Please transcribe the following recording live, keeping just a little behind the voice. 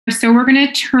So we're going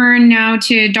to turn now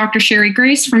to Dr. Sherry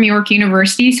Grace from York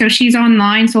University. So she's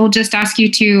online, so we'll just ask you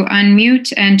to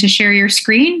unmute and to share your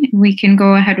screen. We can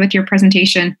go ahead with your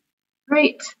presentation.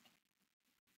 Great.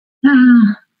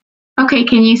 Okay,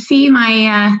 can you see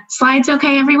my slides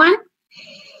okay, everyone?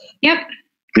 Yep.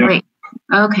 Great.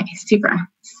 Okay, super.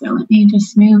 So let me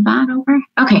just move that over.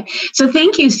 Okay, so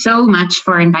thank you so much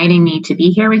for inviting me to be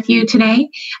here with you today.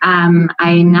 I'm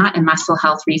not a muscle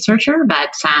health researcher,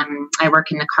 but I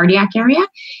work in the cardiac area,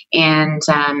 and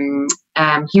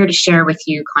I'm here to share with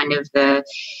you kind of the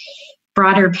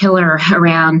broader pillar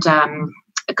around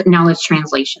knowledge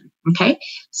translation. Okay,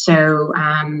 so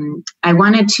I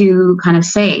wanted to kind of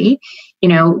say,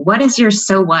 what is your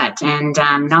so what? And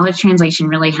knowledge translation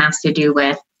really has to do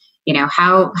with,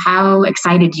 how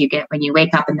excited you get when you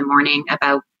wake up in the morning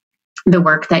about the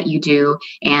work that you do,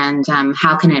 and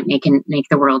how can it make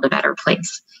the world a better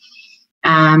place.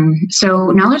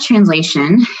 So knowledge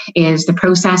translation is the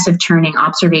process of turning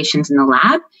observations in the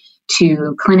lab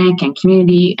to clinic and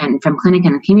community, and from clinic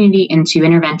and the community into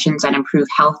interventions that improve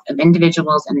health of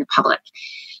individuals and the public.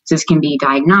 So this can be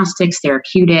diagnostics,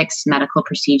 therapeutics, medical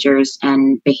procedures,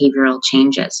 and behavioral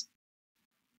changes.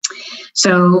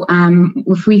 So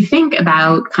if we think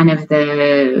about kind of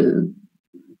the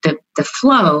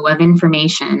flow of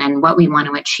information and what we want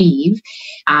to achieve,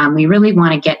 we really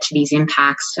want to get to these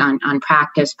impacts on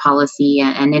practice, policy,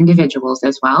 and individuals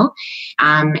as well.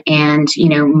 And,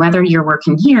 whether you're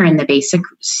working here in the basic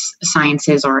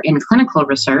sciences or in clinical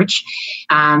research,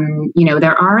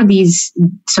 there are these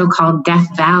so-called death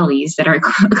valleys that are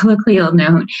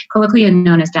colloquially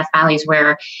known as death valleys,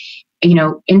 where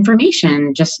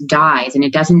information just dies and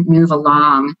it doesn't move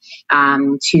along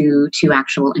to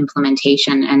actual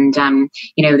implementation. And,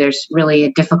 there's really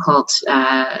a difficult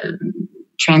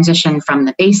transition from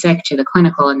the basic to the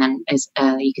clinical, and then as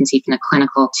you can see from the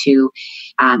clinical to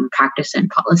practice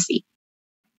and policy.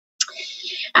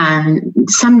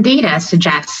 Some data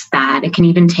suggests that it can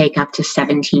even take up to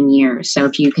 17 years. So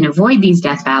if you can avoid these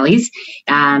death valleys,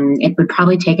 it would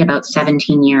probably take about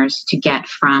 17 years to get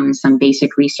from some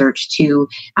basic research to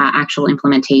actual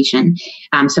implementation.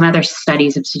 Some other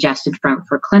studies have suggested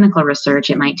for clinical research,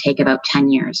 it might take about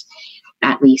 10 years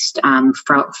at least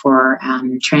for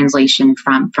translation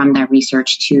from the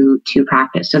research to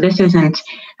practice. So this isn't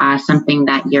something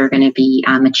that you're going to be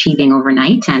achieving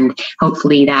overnight, and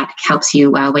hopefully that helps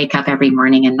you wake up every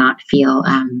morning and not feel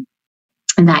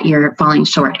that you're falling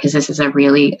short, because this is a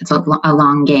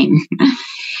long game.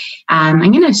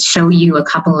 I'm going to show you a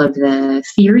couple of the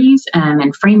theories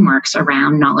and frameworks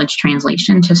around knowledge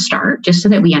translation to start, just so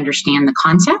that we understand the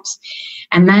concepts.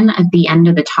 And then at the end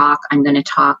of the talk, I'm going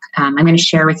to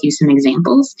share with you some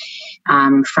examples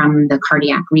from the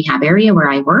cardiac rehab area where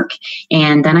I work.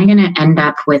 And then I'm going to end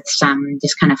up with some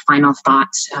just kind of final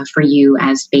thoughts for you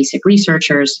as basic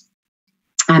researchers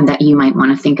that you might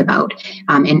want to think about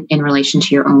in relation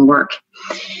to your own work.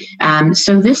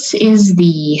 So this is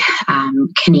the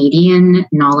Canadian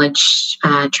knowledge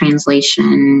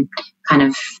translation kind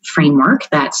of framework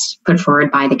that's put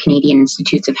forward by the Canadian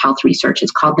Institutes of Health Research.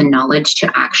 It's called the Knowledge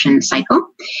to Action Cycle.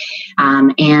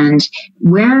 And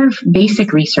where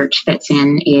basic research fits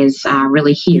in is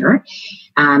really here.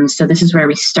 So this is where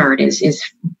we start, is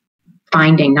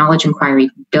finding knowledge inquiry,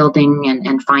 building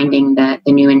and finding the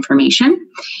new information.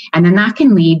 And then that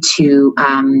can lead to,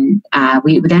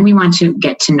 we want to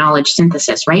get to knowledge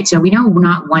synthesis, right? So we know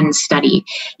not one study.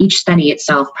 Each study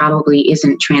itself probably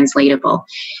isn't translatable.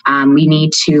 We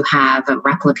need to have a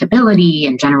replicability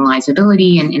and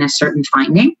generalizability in a certain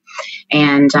finding.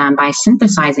 And by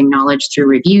synthesizing knowledge through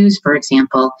reviews, for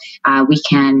example, we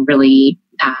can really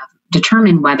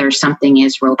determine whether something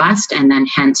is robust and then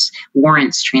hence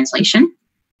warrants translation.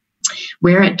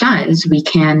 Where it does, we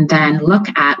can then look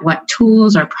at what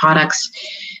tools or products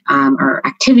or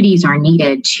activities are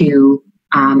needed to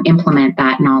implement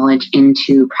that knowledge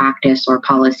into practice or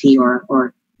policy or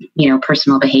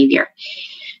personal behavior.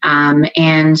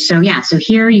 And so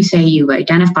here you say you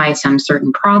identify some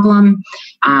certain problem,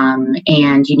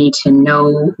 and you need to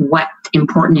know what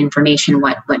important information,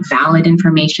 what valid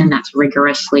information that's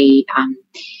rigorously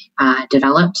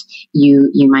developed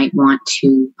you might want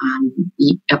to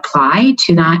apply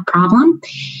to that problem.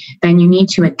 Then you need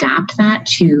to adapt that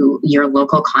to your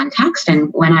local context. And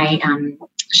when I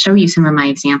show you some of my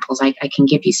examples, I can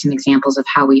give you some examples of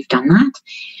how we've done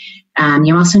that.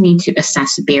 You also need to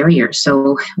assess barriers.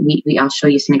 So I'll show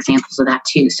you some examples of that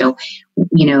too. So,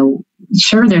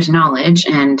 sure, there's knowledge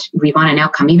and we want an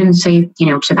outcome. Even say,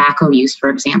 tobacco use, for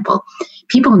example.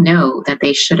 People know that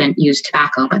they shouldn't use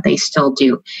tobacco, but they still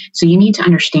do. So you need to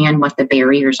understand what the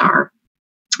barriers are.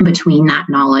 between that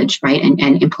knowledge, right,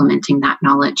 and implementing that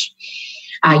knowledge.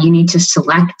 You need to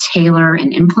select, tailor,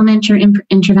 and implement your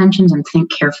interventions and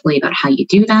think carefully about how you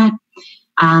do that.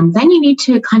 Then you need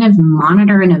to kind of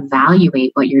monitor and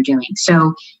evaluate what you're doing.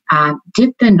 So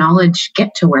did the knowledge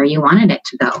get to where you wanted it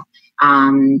to go?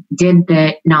 Did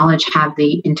the knowledge have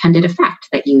the intended effect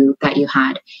that you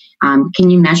had? Can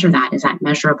you measure that? Is that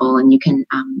measurable? And you can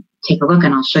take a look,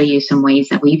 and I'll show you some ways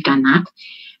that we've done that.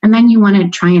 And then you want to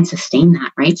try and sustain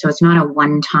that, right? So it's not a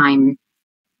one-time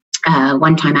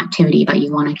activity, but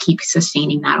you want to keep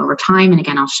sustaining that over time. And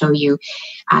again, I'll show you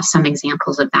some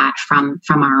examples of that from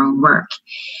our own work.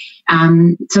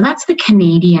 So that's the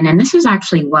Canadian, and this is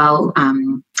actually well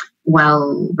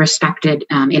respected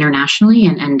internationally,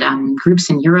 and groups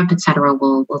in Europe, etc.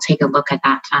 will take a look at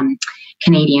that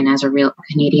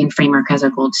Canadian framework as a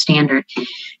gold standard.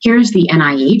 Here's the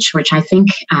NIH, which I think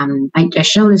I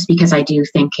show this because I do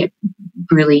think it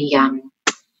really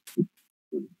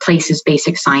places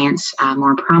basic science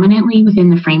more prominently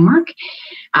within the framework.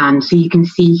 So you can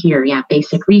see here,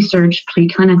 basic research,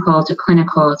 preclinical to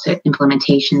clinical to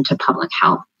implementation to public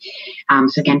health.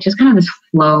 So again, just kind of this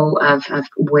flow of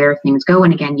where things go.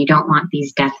 And again, you don't want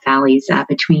these death valleys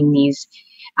between these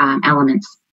elements.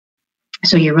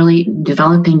 So you're really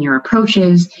developing your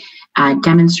approaches,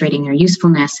 demonstrating your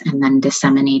usefulness, and then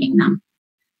disseminating them.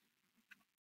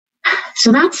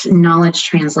 So that's knowledge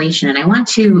translation, and I want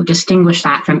to distinguish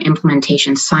that from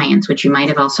implementation science, which you might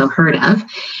have also heard of.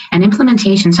 And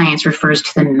implementation science refers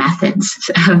to the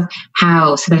methods of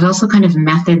how, so there's also kind of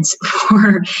methods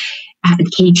for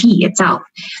KT itself.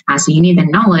 So you need the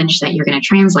knowledge that you're going to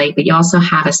translate, but you also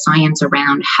have a science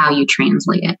around how you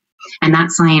translate it. And that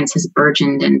science has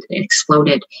burgeoned and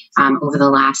exploded over the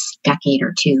last decade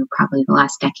or two, probably the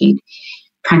last decade.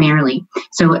 Primarily.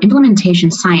 So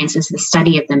implementation science is the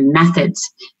study of the methods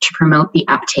to promote the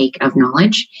uptake of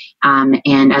knowledge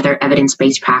and other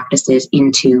evidence-based practices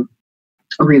into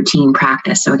routine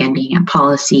practice. So again, being a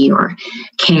policy or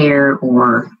care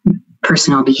or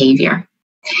personal behavior.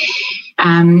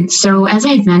 So as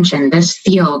I've mentioned, this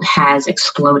field has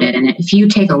exploded. And if you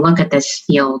take a look at this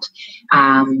field,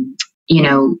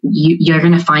 you're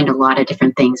going to find a lot of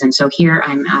different things. And so here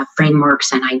I'm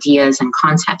frameworks and ideas and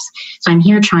concepts. So I'm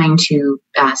here trying to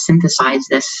synthesize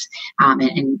this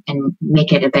and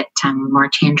make it a bit more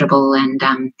tangible and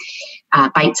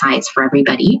bite-sized for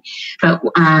everybody. But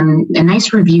a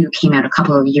nice review came out a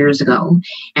couple of years ago,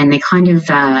 and they kind of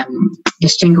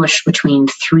distinguished between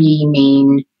three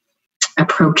main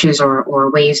approaches or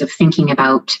ways of thinking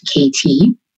about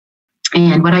KT.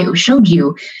 And what I showed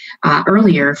you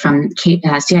earlier from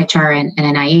CIHR and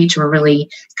NIH were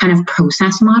really kind of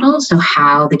process models. So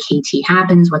how the KT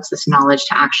happens, what's this knowledge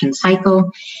to action cycle.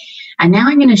 And now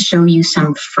I'm going to show you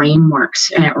some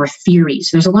frameworks or theories.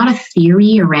 There's a lot of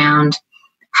theory around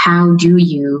how do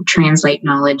you translate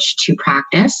knowledge to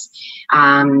practice.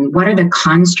 What are the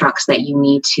constructs that you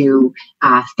need to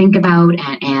think about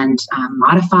and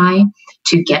modify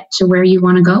to get to where you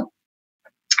want to go?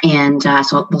 And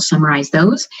so we'll summarize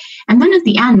those. And then at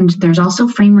the end, there's also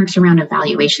frameworks around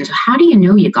evaluation. So how do you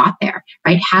know you got there,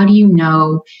 right? How do you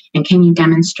know and can you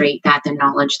demonstrate that the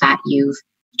knowledge that you've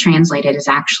translated is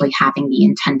actually having the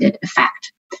intended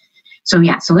effect? So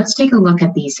let's take a look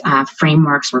at these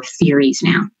frameworks or theories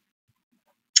now.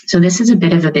 So this is a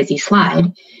bit of a busy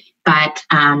slide, but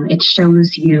it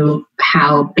shows you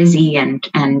how busy and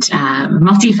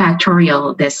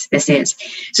multifactorial this is.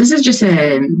 So this is just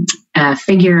a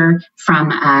figure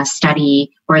from a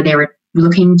study where they were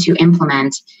looking to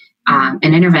implement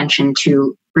an intervention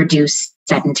to reduce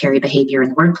sedentary behavior in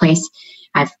the workplace.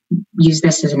 I've used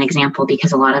this as an example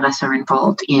because a lot of us are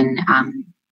involved in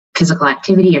physical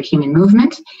activity or human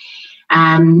movement.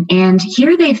 And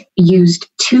here they've used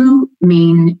two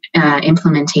main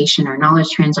implementation or knowledge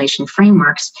translation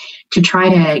frameworks to try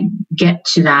to get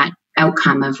to that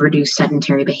outcome of reduced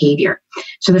sedentary behavior.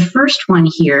 So the first one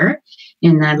here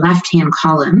in the left-hand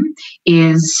column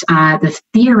is the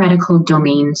theoretical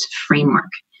domains framework.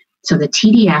 So the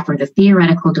TDF, or the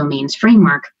theoretical domains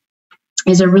framework,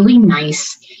 is a really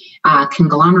nice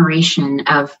conglomeration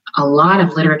of a lot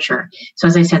of literature. So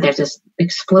as I said, there's this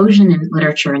explosion in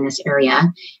literature in this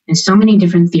area and so many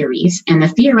different theories, and the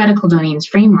theoretical domains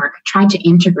framework tried to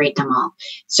integrate them all.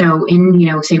 So in,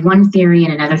 say one theory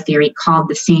and another theory called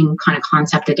the same kind of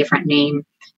concept a different name,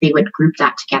 they would group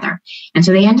that together. And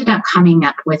so they ended up coming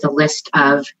up with a list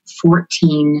of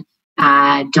 14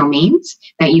 domains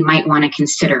that you might want to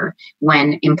consider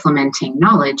when implementing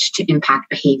knowledge to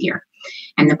impact behavior.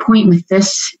 And the point with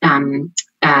this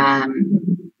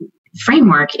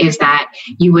framework is that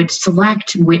you would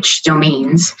select which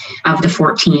domains of the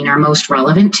 14 are most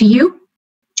relevant to you,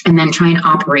 and then try and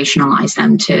operationalize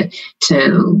them to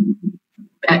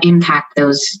impact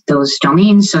those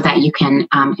domains so that you can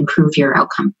improve your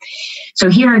outcome. So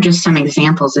here are just some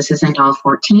examples. This isn't all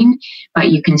 14, but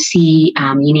you can see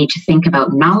you need to think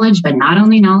about knowledge, but not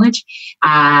only knowledge,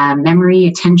 memory,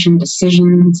 attention,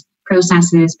 decisions,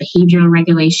 processes, behavioral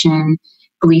regulation,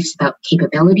 beliefs about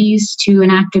capabilities to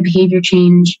enact a behavior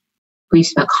change,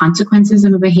 beliefs about consequences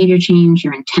of a behavior change,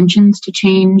 your intentions to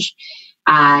change,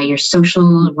 your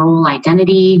social role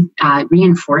identity,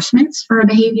 reinforcements for a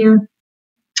behavior,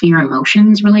 your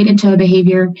emotions related to a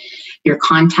behavior, your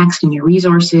context and your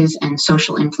resources, and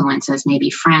social influences, maybe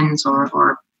friends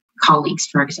or colleagues,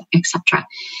 etc.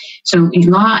 So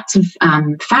lots of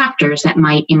factors that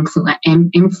might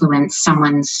influence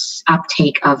someone's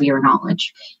uptake of your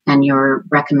knowledge and your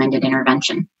recommended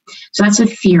intervention. So that's a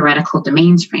theoretical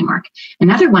domains framework.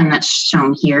 Another one that's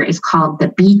shown here is called the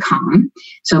BCOM.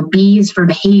 So B is for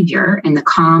behavior, and the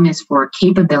COM is for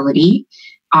capability,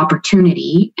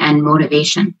 opportunity, and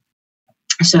motivation.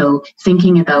 So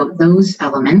thinking about those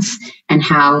elements and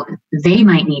how they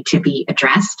might need to be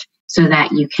addressed so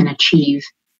that you can achieve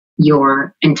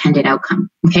your intended outcome.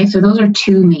 Okay, so those are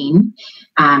two main,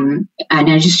 and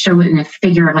I just show it in a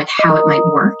figure of like how it might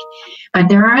work. But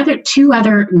there are two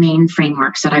other main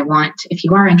frameworks that I want, if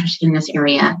you are interested in this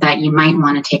area, that you might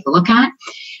want to take a look at.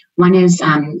 One is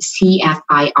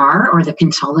CFIR, or the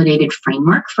Consolidated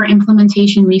Framework for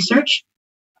Implementation Research.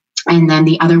 And then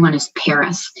the other one is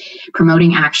PARIS,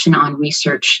 Promoting Action on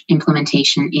Research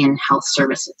Implementation in Health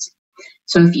Services.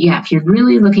 So if you're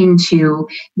really looking to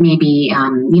maybe,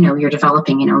 you're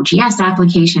developing an OGS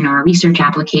application or a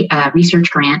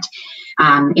research grant,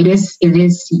 it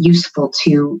is useful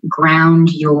to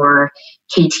ground your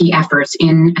KT efforts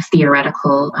in a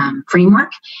theoretical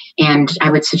framework. And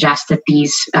I would suggest that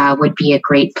these would be a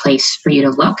great place for you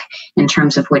to look in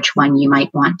terms of which one you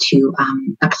might want to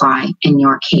apply in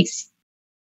your case.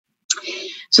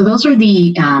 So those are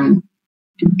these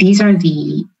are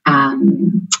the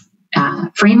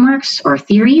frameworks or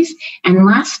theories. And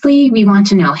lastly, we want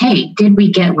to know, hey, did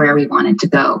we get where we wanted to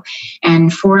go?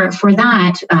 And for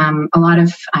that, a lot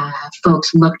of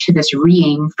folks look to this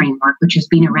RE-AIM framework, which has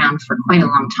been around for quite a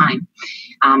long time.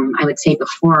 I would say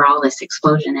before all this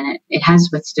explosion, and it has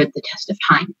withstood the test of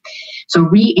time. So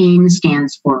RE-AIM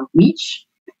stands for reach,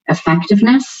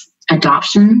 effectiveness,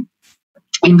 adoption,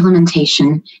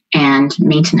 implementation, and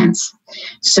maintenance.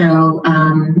 So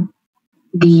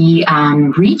the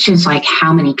reach is like,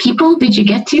 how many people did you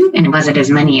get to, and was it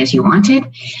as many as you wanted?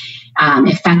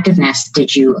 Effectiveness,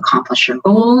 did you accomplish your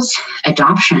goals?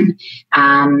 Adoption,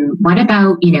 what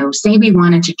about, say we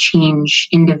wanted to change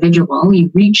individual,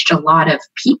 we reached a lot of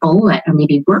people, or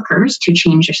maybe workers, to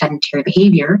change their sedentary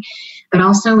behavior, but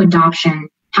also adoption,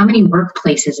 how many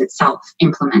workplaces itself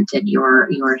implemented your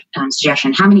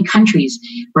suggestion? How many countries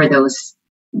were those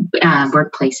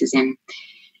workplaces in?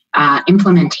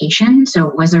 Implementation, so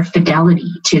was there fidelity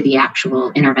to the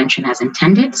actual intervention as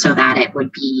intended so that it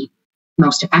would be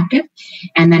most effective?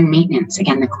 And then maintenance,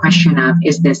 again, the question of,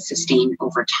 is this sustained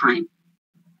over time?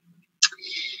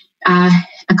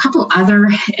 A couple other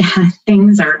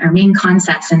things, our main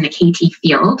concepts in the KT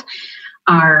field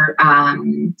are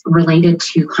related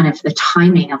to kind of the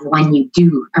timing of when you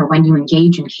do or when you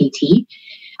engage in KT.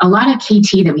 A lot of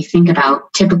KT that we think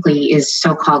about typically is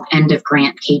so-called end of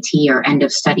grant KT or end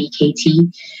of study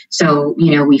KT. So,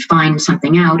 we find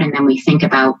something out and then we think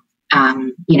about,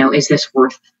 is this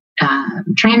worth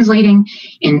translating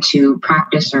into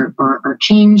practice or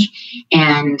change?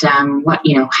 And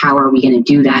how are we going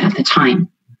to do that at the time?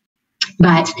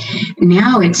 But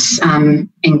now it's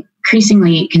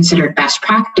increasingly considered best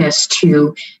practice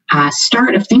to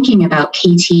start thinking about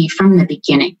KT from the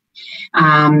beginning.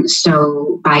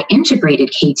 So by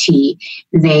integrated KT,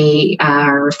 they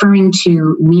are referring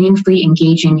to meaningfully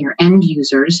engaging your end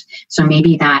users. So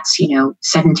maybe that's,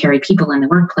 sedentary people in the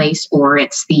workplace, or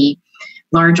it's the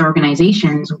large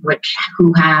organizations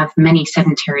who have many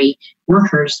sedentary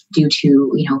workers due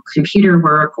to, computer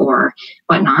work or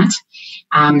whatnot.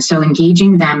 So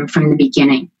engaging them from the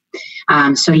beginning.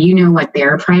 So what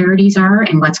their priorities are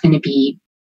and what's going to be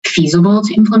feasible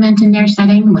to implement in their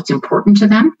setting, what's important to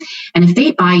them. And if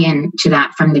they buy into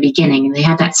that from the beginning and they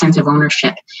have that sense of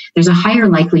ownership, there's a higher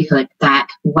likelihood that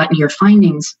what your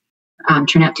findings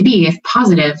turn out to be, if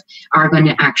positive, are going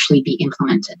to actually be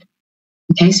implemented.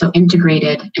 Okay, so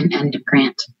integrated and end of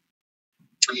grant.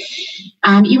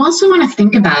 You also want to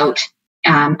think about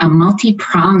a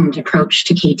multi-pronged approach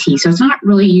to KT. So it's not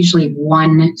really usually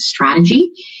one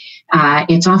strategy.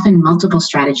 It's often multiple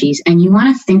strategies, and you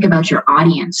want to think about your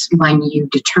audience when you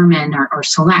determine or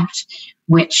select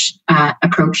which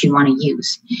approach you want to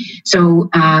use. So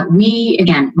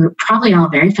we're probably all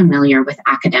very familiar with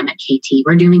academic KT.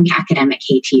 We're doing academic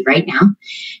KT right now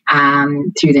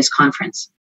through this conference.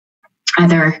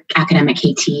 Other academic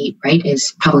KT, right,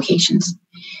 is publications.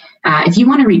 If you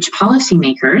want to reach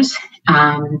policymakers,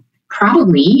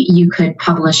 probably you could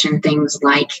publish in things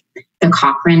like the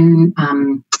Cochrane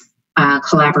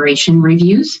collaboration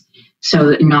reviews,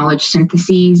 so knowledge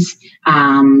syntheses,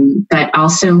 but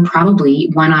also probably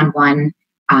one-on-one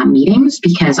meetings,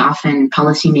 because often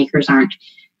policymakers aren't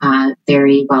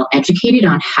very well educated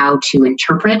on how to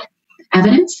interpret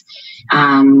evidence.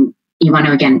 You want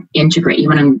to, again, integrate, you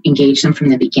want to engage them from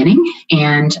the beginning.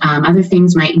 And other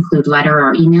things might include letter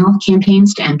or email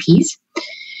campaigns to MPs.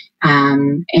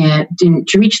 And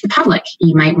to reach the public,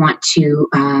 you might want to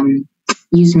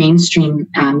use mainstream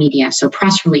media, so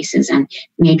press releases, and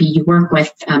maybe you work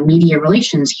with media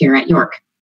relations here at York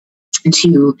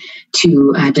to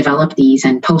develop these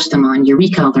and post them on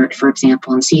Eureka Alert, for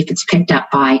example, and see if it's picked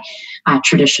up by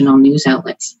traditional news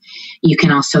outlets. You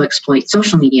can also exploit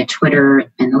social media, Twitter,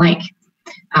 and the like.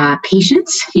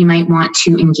 Patients, you might want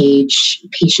to engage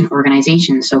patient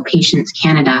organizations, so Patients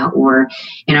Canada, or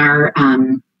in our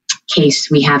case,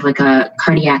 we have like a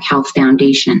cardiac health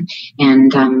foundation,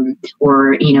 and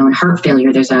or in heart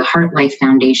failure, there's a Heart Life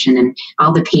Foundation, and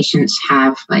all the patients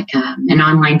have like an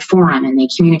online forum, and they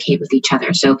communicate with each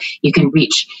other. So you can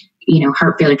reach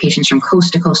heart failure patients from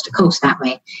coast to coast to coast that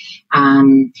way.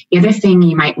 The other thing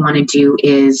you might want to do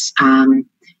is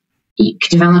you could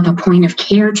develop a point of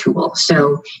care tool.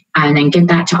 So and then get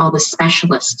that to all the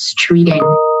specialists treating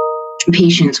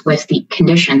patients with the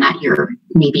condition that you're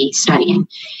maybe studying.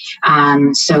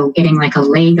 So getting like a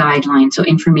lay guideline, so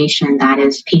information that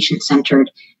is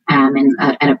patient-centered and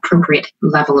an appropriate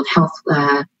level of health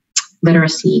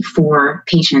literacy for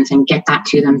patients, and get that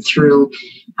to them through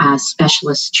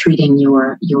specialists treating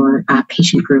your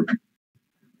patient group.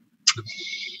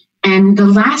 And the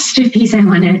last piece I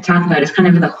wanted to talk about is kind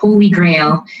of the holy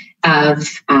grail of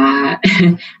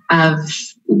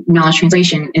knowledge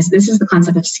translation. This is the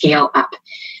concept of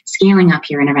scaling up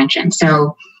your intervention.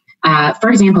 So, for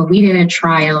example, we did a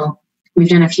trial. We've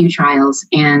done a few trials,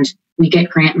 and we get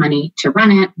grant money to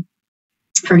run it.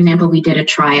 For example, we did a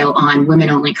trial on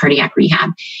women-only cardiac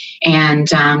rehab, and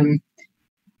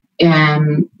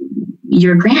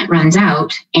your grant runs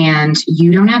out, and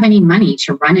you don't have any money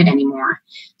to run it anymore.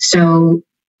 So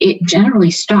it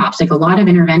generally stops. Like a lot of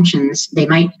interventions, they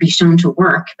might be shown to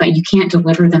work, but you can't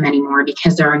deliver them anymore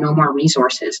because there are no more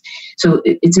resources. So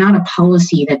it's not a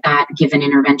policy that given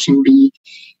intervention be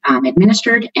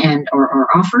administered and or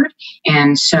offered.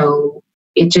 And so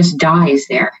it just dies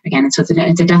there again. So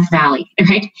it's a death valley,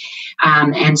 right?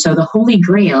 And so the holy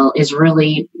grail is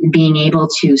really being able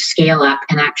to scale up,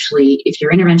 and actually, if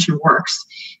your intervention works,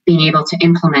 being able to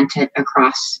implement it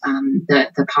across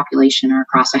the population or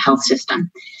across a health system.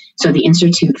 So the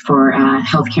Institute for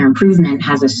Healthcare Improvement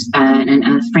has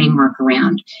a framework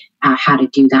around how to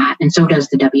do that. And so does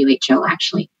the WHO,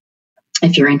 actually,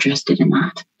 if you're interested in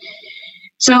that.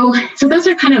 So those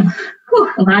are kind of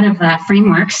a lot of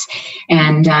frameworks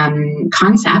and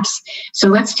concepts. So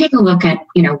let's take a look at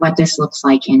what this looks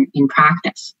like in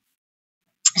practice.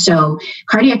 So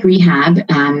cardiac rehab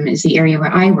is the area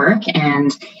where I work,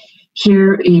 and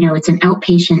here it's an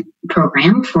outpatient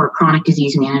program for chronic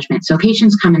disease management. So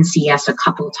patients come and see us a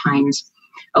couple times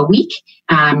a week.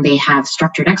 They have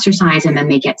structured exercise, and then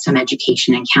they get some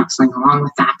education and counseling along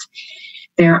with that.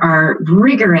 There are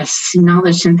rigorous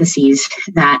knowledge syntheses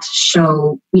that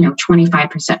show,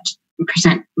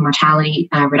 25% mortality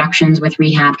reductions with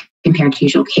rehab compared to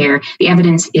usual care. The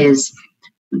evidence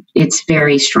it's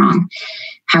very strong.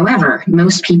 However,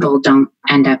 most people don't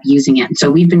end up using it.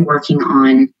 So we've been working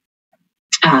on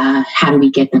how do we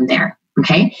get them there?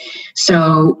 Okay,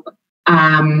 so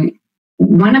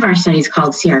one of our studies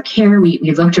called CR Care, we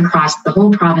looked across the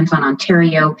whole province on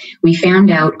Ontario. We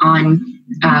found out on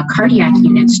cardiac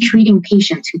units treating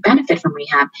patients who benefit from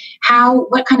rehab,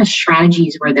 what kind of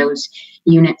strategies were those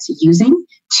units using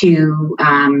to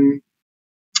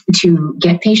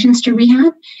get patients to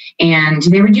rehab. And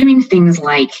they were doing things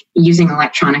like using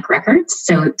electronic records,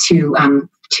 so to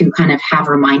kind of have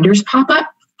reminders pop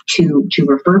up to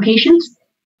refer patients.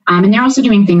 And they're also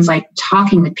doing things like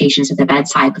talking with patients at the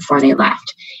bedside before they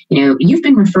left. You've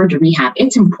been referred to rehab.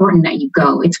 It's important that you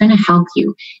go. It's going to help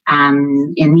you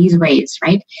in these ways,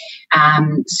 right?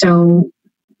 So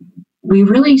we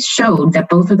really showed that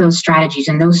both of those strategies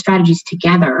and those strategies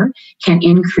together can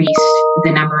increase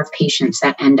the number of patients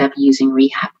that end up using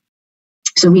rehab.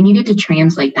 So we needed to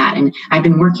translate that, and I've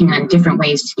been working on different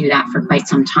ways to do that for quite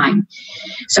some time.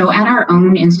 So at our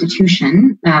own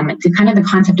institution, the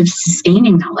concept of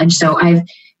sustaining knowledge. So I've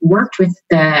worked with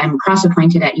I'm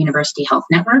cross-appointed at University Health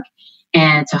Network,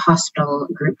 and it's a hospital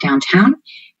group downtown.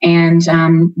 And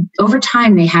over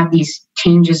time, they have these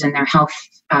changes in their health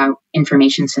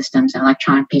information systems and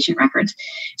electronic patient records.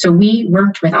 So we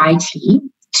worked with IT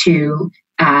to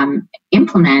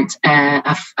implement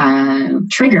a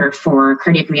trigger for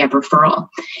cardiac rehab referral.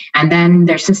 And then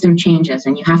their system changes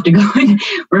and you have to go and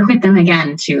work with them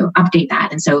again to update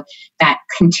that. And so that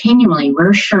continually,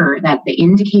 we're sure that the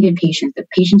indicated patients, the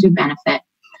patients who benefit,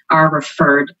 are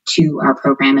referred to our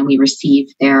program and we receive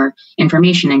their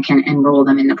information and can enroll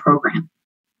them in the program.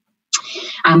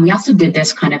 We also did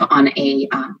this kind of on a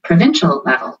provincial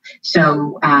level.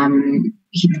 So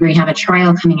we have a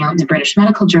trial coming out in the British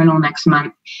Medical Journal next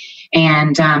month.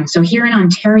 And so here in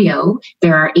Ontario,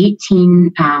 there are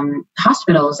 18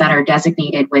 hospitals that are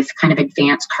designated with kind of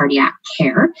advanced cardiac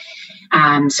care.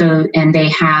 And they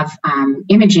have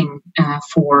imaging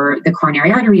for the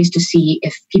coronary arteries to see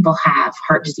if people have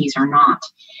heart disease or not.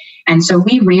 And so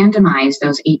we randomized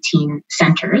those 18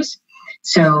 centers.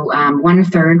 So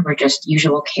 1/3 were just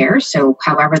usual care. So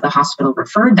however the hospital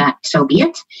referred that, so be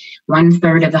it.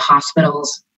 1/3 of the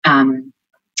hospitals,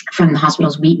 from the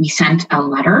hospitals, we sent a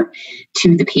letter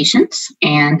to the patients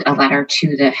and a letter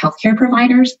to the healthcare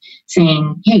providers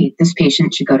saying, hey, this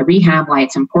patient should go to rehab, why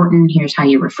it's important, here's how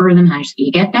you refer them, how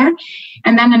you get there.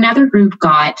 And then another group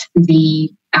got the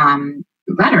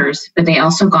letters, but they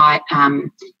also got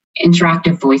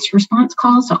interactive voice response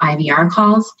calls, so IVR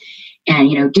calls.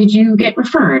 And, did you get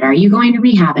referred? Are you going to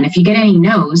rehab? And if you get any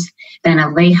no's, then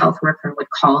a lay health worker would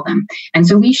call them. And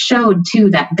so we showed, too,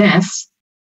 that this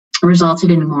resulted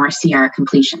in more CR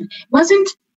completion. It wasn't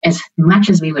as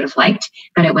much as we would have liked,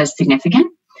 but it was significant.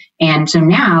 And so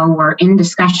now we're in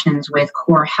discussions with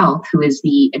Core Health, who is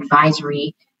the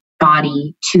advisory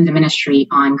body to the ministry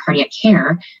on cardiac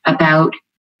care, about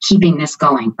keeping this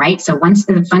going, right? So once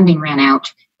the funding ran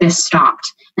out, this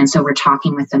stopped. And so we're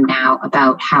talking with them now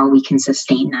about how we can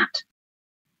sustain that.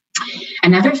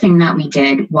 Another thing that we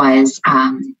did was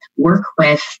work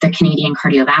with the Canadian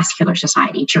Cardiovascular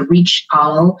Society to reach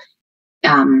all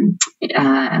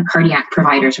cardiac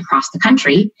providers across the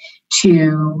country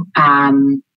to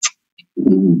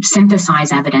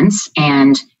synthesize evidence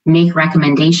and make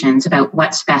recommendations about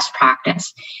what's best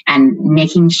practice, and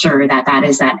making sure that that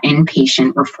is that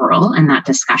inpatient referral and that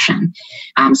discussion.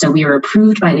 So we were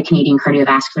approved by the Canadian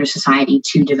Cardiovascular Society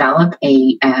to develop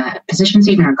a position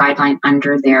statement or guideline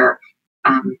under their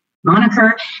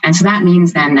moniker. And so that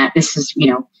means then that this is,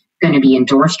 going to be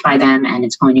endorsed by them and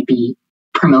it's going to be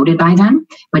promoted by them,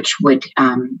 which would,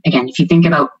 again, if you think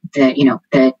about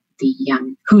the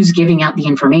who's giving out the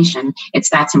information,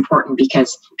 that's important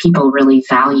because people really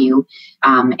value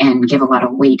and give a lot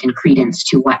of weight and credence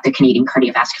to what the Canadian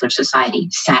Cardiovascular Society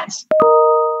says.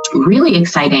 Really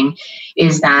exciting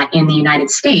is that in the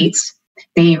United States,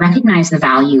 they recognize the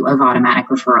value of automatic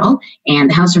referral,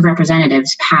 and the House of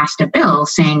Representatives passed a bill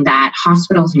saying that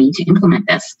hospitals need to implement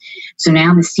this. So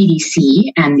now the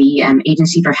CDC and the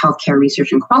Agency for Healthcare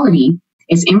Research and Quality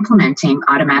is implementing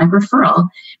automatic referral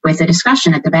with a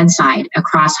discussion at the bedside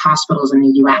across hospitals in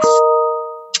the U.S.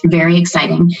 Very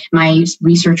exciting. My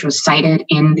research was cited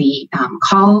in the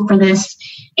call for this,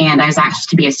 and I was asked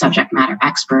to be a subject matter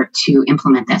expert to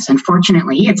implement this.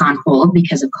 Unfortunately, it's on hold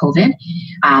because of COVID,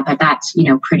 but that's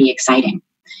pretty exciting.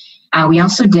 We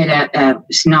also did a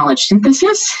knowledge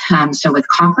synthesis, so with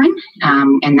Cochrane,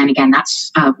 and then again, that's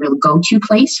a real go-to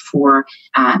place for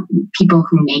people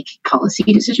who make policy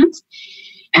decisions.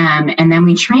 And then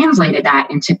we translated that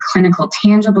into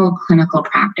tangible clinical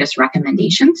practice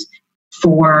recommendations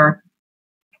for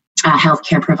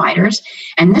healthcare providers.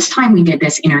 And this time we did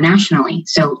this internationally.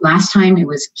 So last time it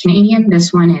was Canadian,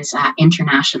 this one is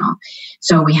international.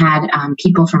 So we had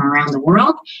people from around the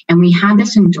world, and we had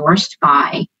this endorsed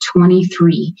by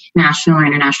 23 national or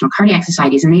international cardiac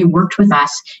societies, and they worked with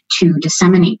us to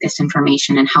disseminate this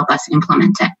information and help us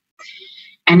implement it.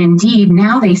 And indeed,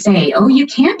 now they say, you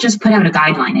can't just put out a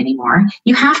guideline anymore.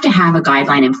 You have to have a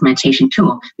guideline implementation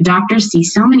tool. The doctors see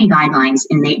so many guidelines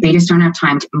and they just don't have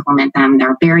time to implement them.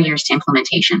 There are barriers to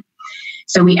implementation.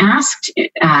 So we asked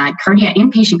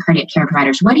inpatient cardiac care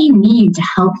providers, what do you need to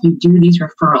help you do these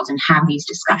referrals and have these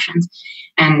discussions?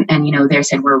 And they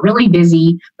said, we're really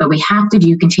busy, but we have to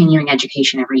do continuing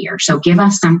education every year. So give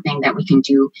us something that we can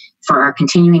do for our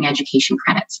continuing education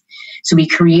credits. So we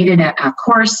created a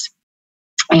course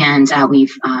And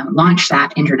we've launched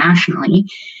that internationally.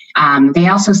 They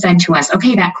also said to us,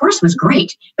 okay, that course was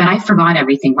great, but I forgot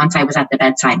everything once I was at the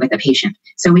bedside with a patient.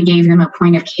 So we gave them a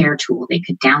point of care tool they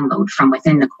could download from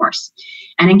within the course.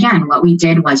 And again, what we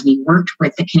did was we worked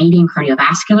with the Canadian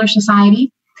Cardiovascular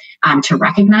Society to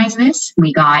recognize this.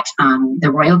 We got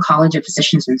the Royal College of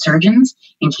Physicians and Surgeons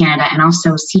in Canada and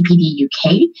also CPD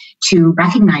UK to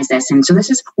recognize this. And so this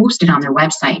is posted on their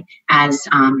website as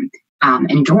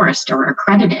endorsed or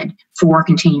accredited for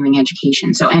continuing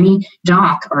education. So any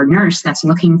doc or nurse that's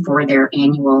looking for their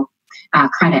annual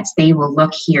credits, they will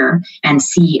look here and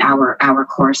see our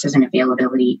course as an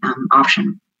availability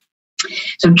option.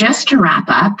 So just to wrap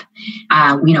up,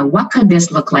 what could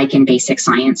this look like in basic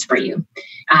science for you?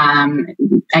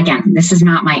 Again, this is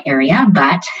not my area,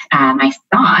 but my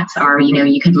thoughts are,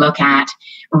 you could look at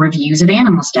reviews of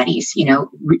animal studies,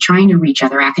 trying to reach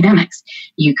other academics.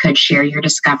 You could share your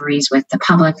discoveries with the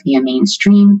public via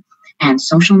mainstream and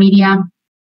social media.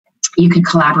 You could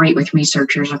collaborate with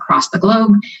researchers across the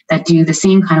globe that do the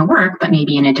same kind of work, but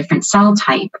maybe in a different cell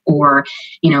type, or,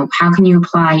 how can you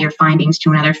apply your findings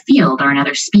to another field or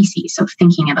another species? So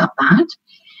thinking about that.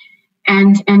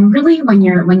 And really, when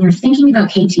you're thinking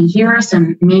about KT, here are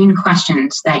some main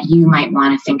questions that you might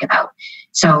want to think about.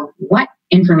 So what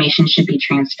information should be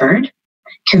transferred,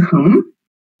 to whom,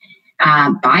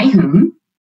 by whom,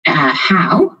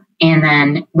 how, and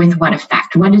then with what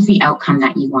effect? What is the outcome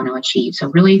that you want to achieve? So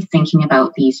really thinking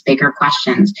about these bigger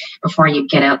questions before you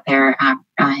get out there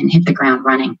and hit the ground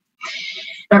running.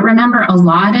 But remember, a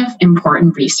lot of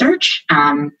important research,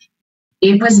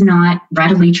 it was not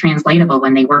readily translatable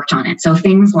when they worked on it. So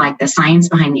things like the science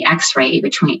behind the X-ray,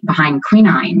 behind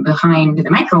quinine, behind the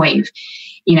microwave,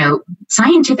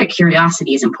 scientific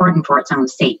curiosity is important for its own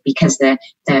sake, because the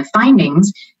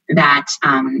findings that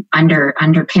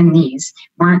underpin these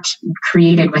weren't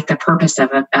created with the purpose of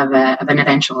an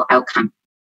eventual outcome.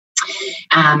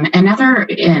 Another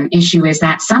issue is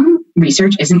that some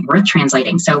research isn't worth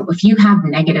translating. So if you have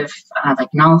negative, like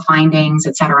null findings,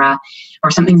 etc., or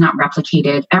something's not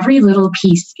replicated, every little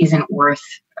piece isn't worth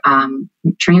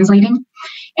translating.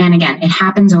 And again, it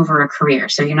happens over a career.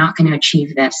 So you're not going to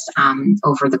achieve this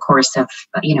over the course of,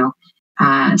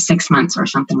 6 months or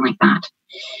something like that.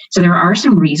 So there are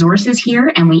some resources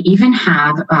here, and we even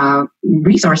have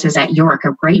resources at York,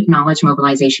 a great knowledge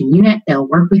mobilization unit. They'll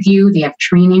work with you. They have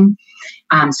training,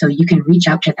 so you can reach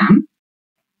out to them.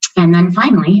 And then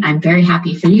finally, I'm very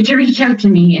happy for you to reach out to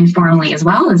me informally as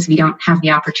well, as we don't have the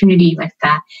opportunity with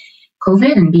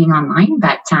COVID and being online.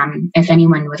 But if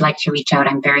anyone would like to reach out,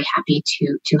 I'm very happy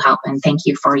to help. And thank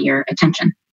you for your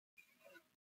attention.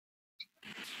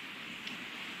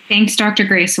 Thanks, Dr.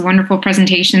 Grace. A wonderful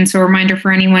presentation. So a reminder for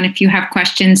anyone, if you have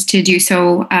questions, to do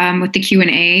so with the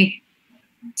Q&A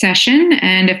session.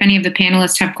 And if any of the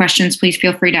panelists have questions, please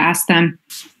feel free to ask them.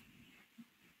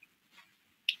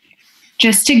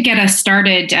 Just to get us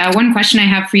started, one question I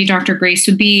have for you, Dr. Grace,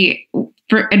 would be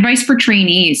for advice for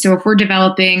trainees. So if we're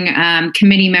developing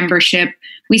committee membership,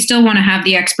 we still want to have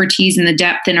the expertise and the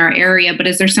depth in our area, but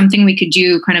is there something we could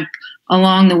do kind of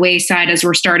along the wayside as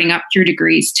we're starting up through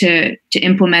degrees to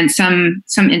implement some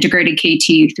integrated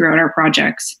KT throughout our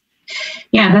projects?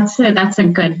 Yeah, that's a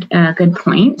good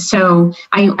point. So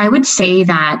I would say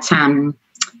that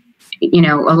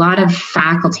a lot of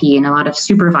faculty and a lot of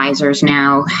supervisors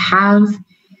now have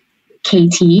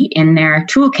KT in their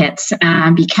toolkits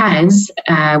because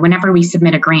whenever we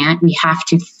submit a grant, we have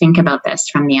to think about this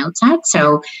from the outset.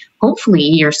 So hopefully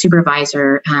your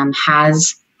supervisor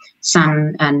has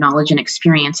some knowledge and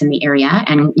experience in the area,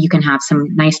 and you can have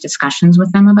some nice discussions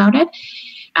with them about it.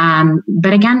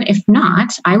 But again, if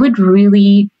not, I would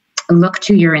really look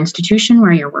to your institution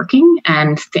where you're working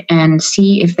and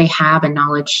see if they have a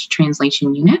knowledge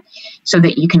translation unit so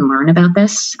that you can learn about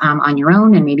this on your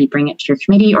own and maybe bring it to your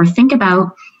committee, or think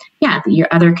about your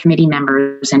other committee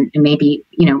members, and maybe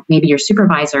your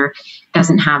supervisor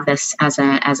doesn't have this as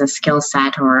a skill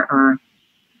set, or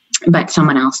but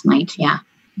someone else might. Yeah.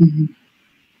 Mm-hmm.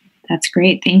 That's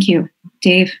great. Thank you.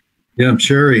 Dave? Yeah,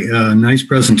 Sherry, nice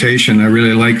presentation. I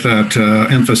really like that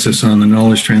emphasis on the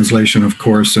knowledge translation, of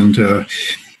course. And,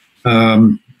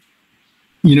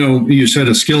 you said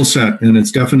a skill set, and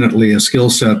it's definitely a skill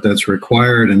set that's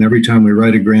required. And every time we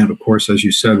write a grant, of course, as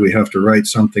you said, we have to write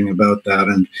something about that.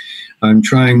 And I'm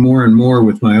trying more and more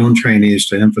with my own trainees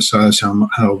to emphasize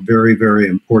how very, very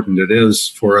important it is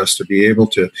for us to be able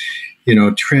to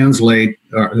translate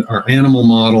our animal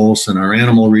models and our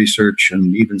animal research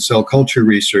and even cell culture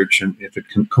research, and if it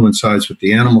coincides with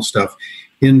the animal stuff,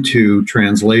 into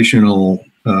translational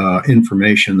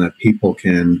information that people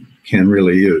can can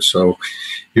really use. So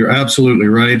you're absolutely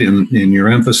right in your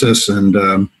emphasis, and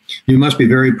you must be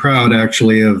very proud,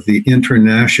 actually, of the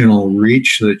international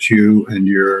reach that you and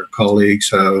your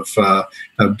colleagues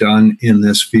have done in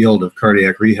this field of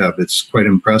cardiac rehab. It's quite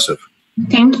impressive.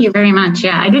 Thank you very much.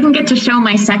 Yeah, I didn't get to show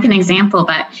my second example,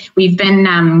 but we've been,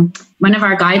 one of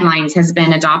our guidelines has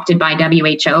been adopted by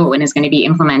WHO and is going to be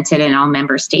implemented in all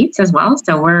member states as well.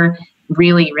 So we're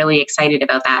really, really excited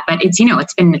about that. But it's,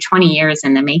 it's been 20 years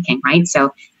in the making, right?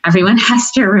 So everyone has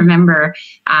to remember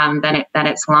that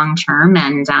it's long term.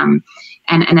 And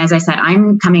as I said,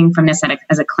 I'm coming from this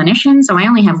as a clinician, so I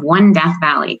only have one death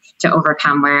valley to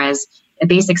overcome, whereas a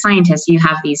basic scientist, you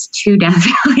have these two death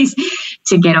valleys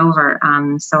to get over.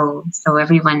 So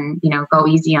everyone, go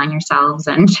easy on yourselves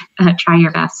and try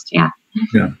your best. Yeah.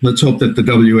 Yeah. Let's hope that the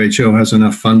WHO has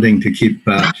enough funding to keep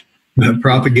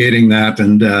propagating that.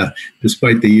 And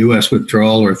despite the U.S.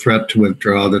 withdrawal or threat to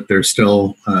withdraw, that there's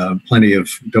still plenty of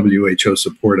WHO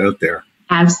support out there.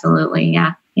 Absolutely.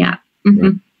 Yeah. Yeah.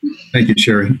 Mm-hmm. Thank you,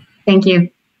 Sherry. Thank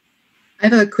you. I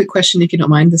have a quick question, if you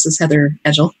don't mind. This is Heather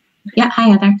Edgell. Yeah. Hi,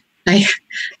 Heather. Hi.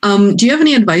 Do you have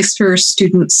any advice for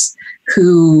students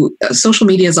who, social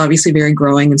media is obviously very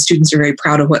growing and students are very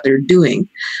proud of what they're doing.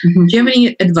 Mm-hmm. Do you have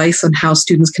any advice on how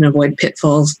students can avoid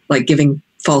pitfalls like giving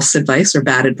false advice or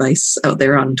bad advice out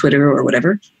there on Twitter or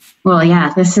whatever? Well,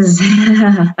 yeah,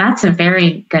 that's a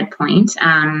very good point.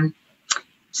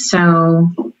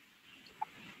 So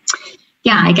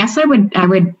yeah, I guess I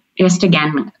would just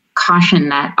again caution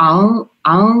that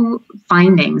all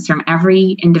findings from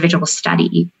every individual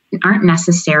study aren't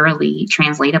necessarily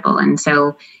translatable. And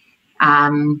so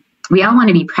we all want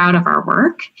to be proud of our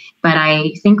work, but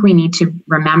I think we need to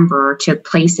remember to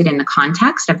place it in the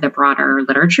context of the broader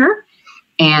literature.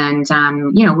 And,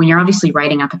 when you're obviously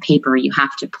writing up a paper, you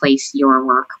have to place your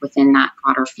work within that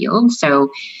broader field.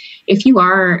 So if you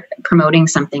are promoting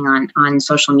something on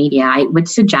social media, I would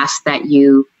suggest that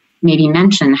you maybe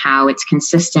mention how it's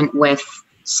consistent with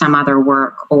some other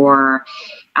work, or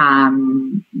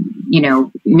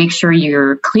make sure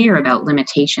you're clear about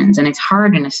limitations. And it's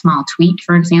hard in a small tweet,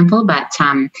 for example, but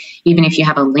even if you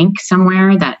have a link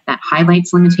somewhere that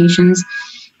highlights limitations.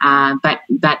 But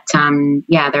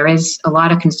there is a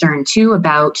lot of concern too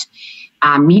about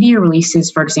media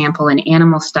releases, for example, in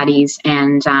animal studies.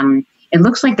 And it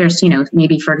looks like there's,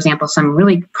 maybe, for example, some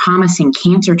really promising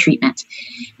cancer treatment,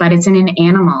 but it's in an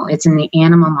animal, it's in the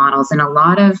animal models. And a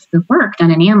lot of the work done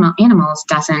in animals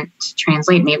doesn't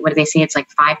translate. Maybe, what do they say? It's like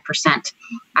 5%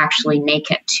 actually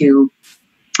make it to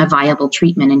a viable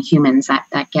treatment in humans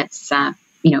that gets,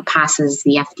 passes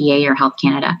the FDA or Health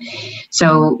Canada.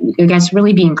 So I guess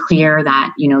really being clear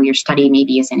that, your study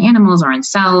maybe is in animals or in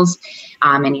cells,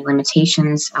 any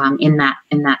limitations in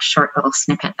that short little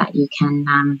snippet that you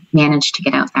can manage to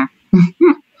get out there.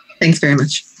 Thanks very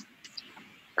much.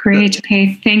 Great.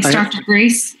 Okay. Thanks, Dr.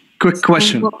 Grace. Quick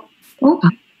question.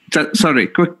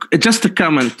 Sorry, just a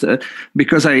comment,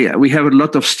 because we have a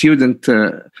lot of students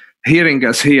hearing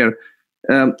us here.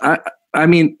 I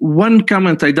mean, one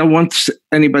comment, I don't want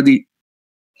anybody,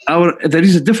 there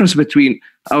is a difference between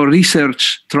our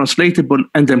research translatable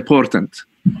and important.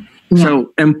 Yeah.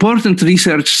 So important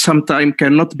research sometimes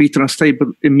cannot be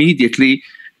translatable immediately,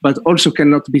 but also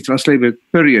cannot be translatable,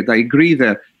 period. I agree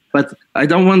there. But I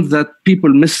don't want that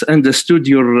people misunderstood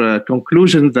your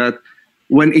conclusion that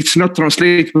when it's not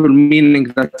translatable,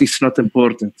 meaning that it's not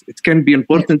important. It can be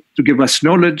important to give us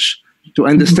knowledge, to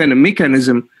understand a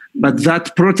mechanism, but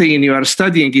that protein you are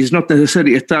studying is not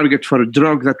necessarily a target for a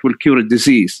drug that will cure a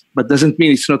disease, but doesn't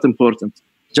mean it's not important.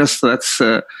 Just that's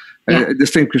a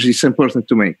distinction is important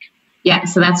to make. Yeah,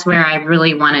 so that's where I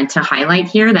really wanted to highlight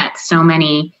here that so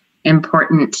many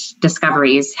important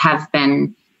discoveries have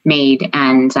been made,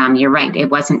 and you're right, it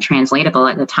wasn't translatable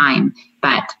at the time,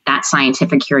 but that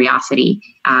scientific curiosity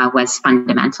was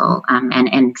fundamental and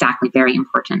exactly very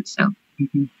important. So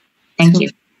thank you.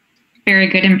 Very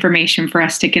good information for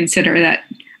us to consider that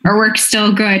our work's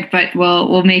still good, but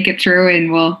we'll make it through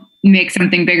and we'll make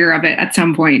something bigger of it at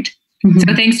some point.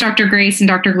 So thanks, Dr. Grace and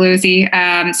Dr. Gluzzi.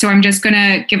 So I'm just going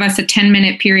to give us a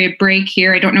 10-minute period break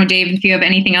here. I don't know, Dave, if you have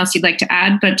anything else you'd like to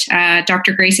add, but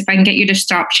Dr. Grace, if I can get you to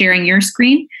stop sharing your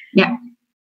screen. Yeah.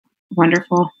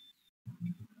 Wonderful.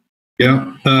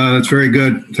 Yeah, that's very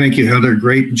good. Thank you, Heather.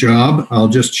 Great job. I'll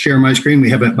just share my screen.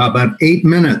 We have about 8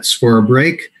 minutes for a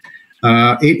break.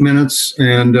 8 minutes,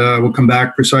 and we'll come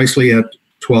back precisely at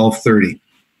 12:30.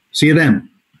 See you then.